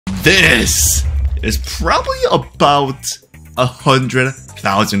this is probably about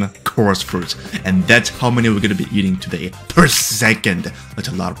 100,000 coarse fruits, and that's how many we're gonna be eating today per second. That's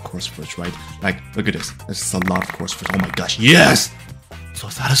a lot of coarse fruits, right? Like, look at this. This is a lot of coarse fruits. Oh my gosh, yes! So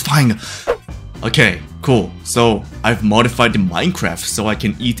satisfying. Okay, cool. So I've modified the Minecraft so I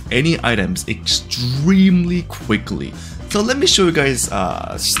can eat any items extremely quickly. So let me show you guys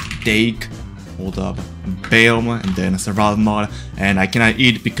steak, hold up, bam, and then a survival mod, and I cannot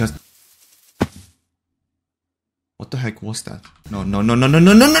eat because what the heck was that? No.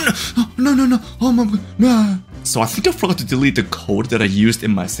 Oh my god, no. So I think I forgot to delete the code that I used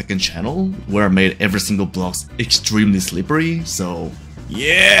in my second channel where I made every single block extremely slippery. So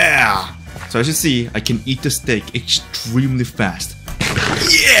yeah. So as you see, I can eat the steak extremely fast.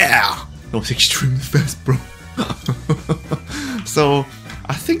 Yeah! That was extremely fast, bro. So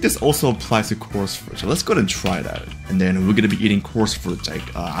I think this also applies to coarse fruit. So let's go ahead and try that. And then we're gonna be eating coarse fruit, like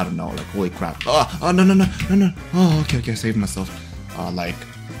I don't know, like holy crap. Oh no. Oh, okay, save myself. Like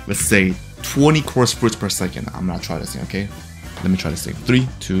let's say 20 coarse fruits per second. I'm gonna try this thing, okay? Let me try this thing. 3,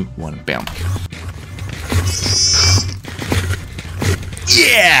 2, 1, bam.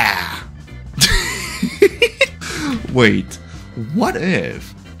 Yeah! Wait, what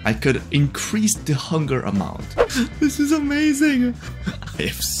if I could increase the hunger amount? This is amazing! I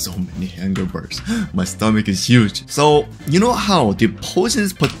have so many hunger bars. My stomach is huge. So, you know how the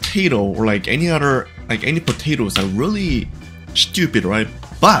poisonous potato or like any potatoes are really stupid, right?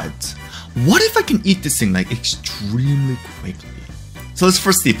 But what if I can eat this thing like extremely quickly? So let's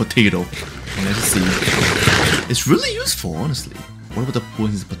first see potato. And let's see. It's really useful, honestly. What about the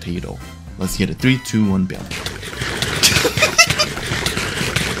poisonous potato? Let's get it. 3, 2, 1, bam.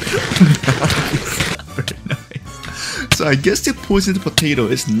 Very nice. So I guess the poisoned potato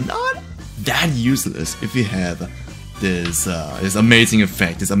is not that useless if you have this amazing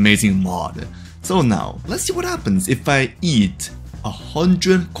effect, this amazing mod. So now let's see what happens if I eat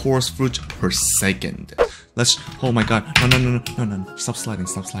 100 coarse fruit per second. Let's. Oh my god! No! Stop sliding!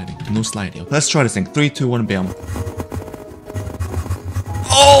 No sliding. Let's try this thing. 3, 2, 1, bam.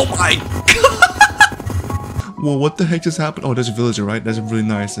 Oh my god! Whoa, what the heck just happened? Oh, there's a villager, right? That's really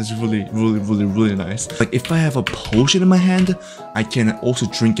nice. That's really nice. Like, if I have a potion in my hand, I can also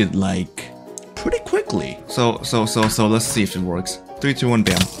drink it, like, pretty quickly. So let's see if it works. 3, 2, 1,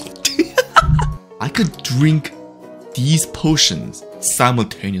 bam. I could drink these potions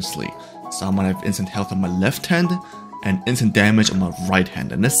simultaneously. So I'm gonna have instant health on my left hand and instant damage on my right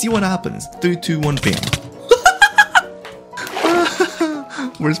hand. And let's see what happens. 3, 2, 1, bam.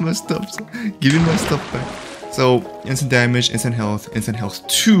 Where's my stuff? Give me my stuff back. So, instant damage, instant health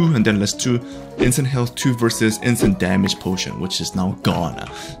 2, and then let's do instant health 2 versus instant damage potion, which is now gone.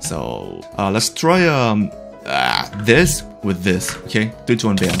 So, let's try this with this, okay? 3, 2,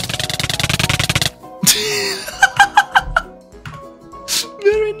 1, bam.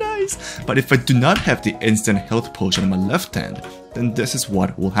 Very nice! But if I do not have the instant health potion on my left hand, then this is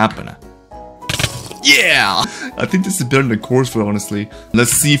what will happen. Yeah! I think this is better than coarse fruit, honestly.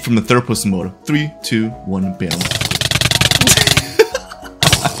 Let's see from the third person mode. 3, 2, 1, bam.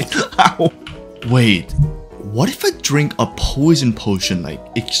 Ow. Wait, what if I drink a poison potion like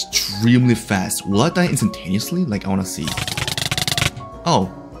extremely fast? Will I die instantaneously? Like, I wanna see. Oh.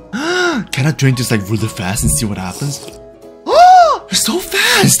 Can I drink this like really fast and see what happens? Oh! It's so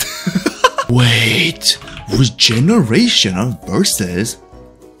fast! Wait, regeneration versus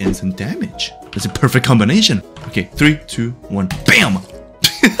instant damage. That's a perfect combination. Okay, 3, 2, 1, bam!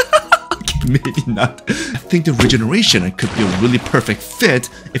 Okay, maybe not. I think the regeneration could be a really perfect fit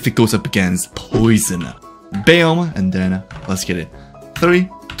if it goes up against poison. Bam! And then, let's get it. 3,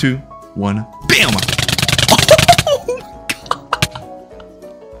 2, 1, bam! Oh my god!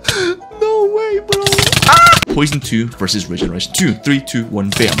 No way, bro! Ah! Poison 2 versus regeneration 2. 3, 2, 1,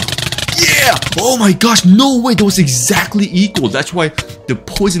 bam! Yeah! Oh my gosh, no way, that was exactly equal. That's why the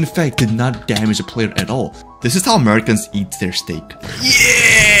poison effect did not damage the player at all. This is how Americans eat their steak.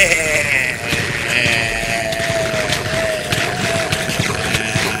 Yeah!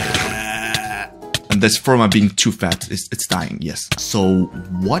 And that's for my being too fat. It's dying, yes. So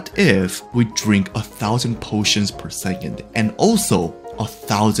what if we drink 1,000 potions per second and also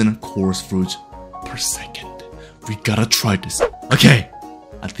 1,000 coarse fruits per second? We gotta try this. Okay.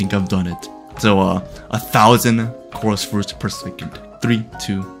 I think I've done it. So, 1,000 coarse fruits per second. 3,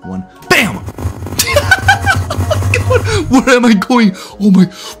 2, 1, BAM! Where am I going? Oh my,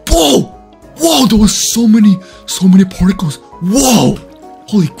 whoa! Whoa, there was so many particles. Whoa!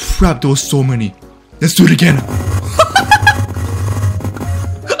 Holy crap, there was so many. Let's do it again.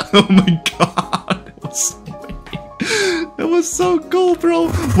 Oh my god, that was so many. That was so cool, bro.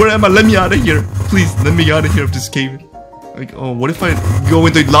 Where am I? Let me out of here. Please, let me out of here of this cave. Like, oh, what if I go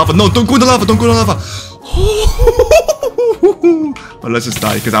into lava? No, don't go into lava. Don't go into lava. But let's just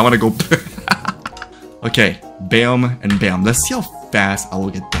die because I want to go. Okay, bam and bam. Let's see how fast I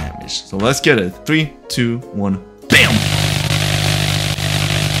will get damaged. So let's get it. 3, 2, 1, bam.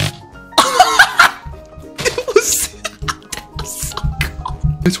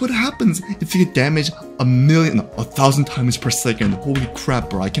 That's what happens if you get damaged 1,000 times per second. Holy crap,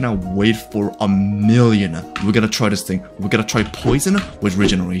 bro. I cannot wait for 1,000,000. We're gonna try this thing. We're gonna try poison with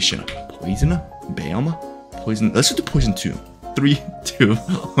regeneration. Poison, bam, poison. Let's do poison 2. 3, 2,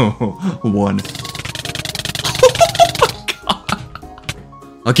 1.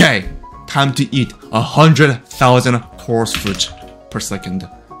 Okay, time to eat 100,000 coarse fruit per second.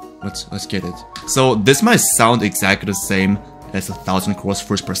 Let's get it. So this might sound exactly the same as 1,000 coarse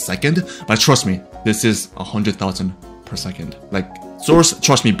fruits per second, but trust me, this is 100,000 per second. Like, source,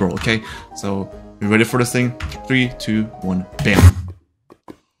 trust me, bro. Okay, so you ready for this thing? 3, 2, 1, bam.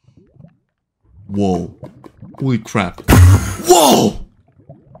 Whoa! Holy crap! Whoa!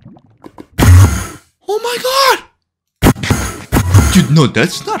 Oh my god! Dude, no,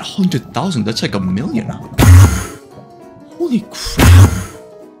 that's not 100,000. That's like 1,000,000. Holy crap!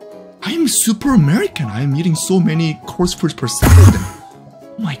 I am super American. I am eating so many coarse fruits per second.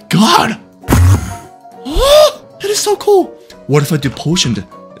 Oh my god! Oh, that is so cool. What if I do potioned?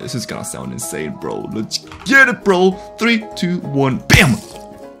 This is gonna sound insane, bro. Let's get it, bro. 3, 2, 1, bam!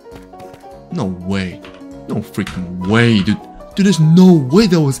 No way. No freaking way, dude. Dude, there's no way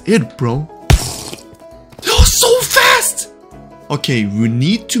that was it, bro. That was so fast! Okay, we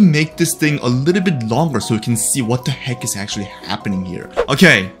need to make this thing a little bit longer so we can see what the heck is actually happening here.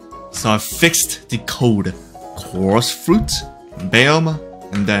 Okay, so I fixed the code. Coarse fruit, bam,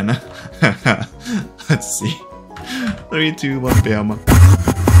 and then let's see. 3, 2, 1, bam.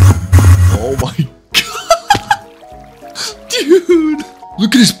 Oh my god! Dude!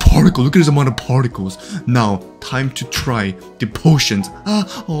 Look at this particle, look at this amount of particles. Now, time to try the potions. I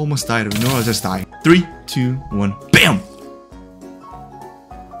almost died. No, I just died. 3, 2, 1, bam!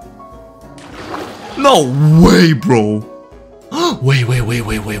 No way, bro! Wait,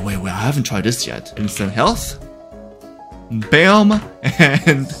 I haven't tried this yet. Instant health. Bam!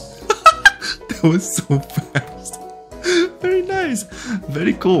 And that was so fast. Very nice.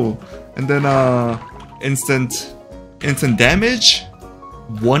 Very cool. And then instant damage.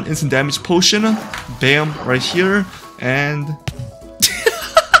 1 instant damage potion. Bam, right here. And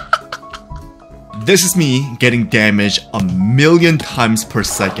this is me getting damaged 1,000,000 times per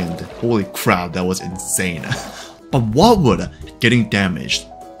second. Holy crap, that was insane. But what would getting damaged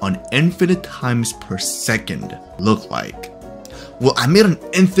on infinite times per second look like? Well, I made an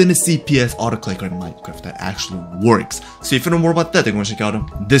infinite CPS autoclicker in Minecraft that actually works. So if you know more about that, then go check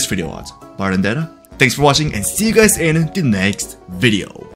out this video out. But other than that, thanks for watching and see you guys in the next video.